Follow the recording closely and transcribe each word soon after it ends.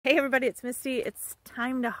Hey everybody, it's Misty. It's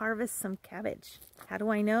time to harvest some cabbage. How do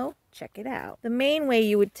I know? Check it out. The main way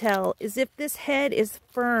you would tell is if this head is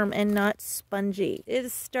firm and not spongy. It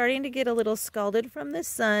is starting to get a little scalded from the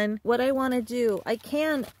sun. What I want to do, I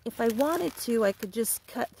can, if I wanted to, I could just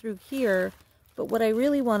cut through here. But what I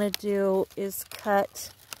really want to do is cut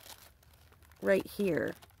right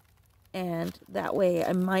here. And that way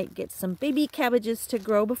I might get some baby cabbages to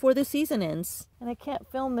grow before the season ends. And I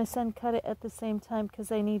can't film this and cut it at the same time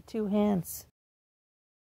because I need two hands.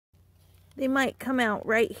 They might come out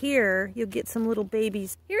right here. You'll get some little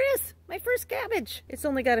babies. Here it is, my first cabbage. It's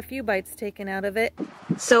only got a few bites taken out of it.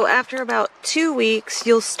 So after about 2 weeks,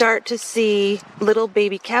 you'll start to see little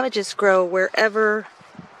baby cabbages grow wherever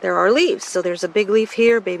there are leaves. So there's a big leaf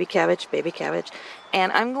here, baby cabbage, baby cabbage.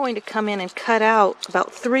 And I'm going to come in and cut out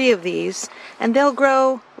about 3 of these, and they'll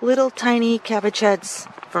grow little tiny cabbage heads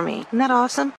for me. Isn't that awesome?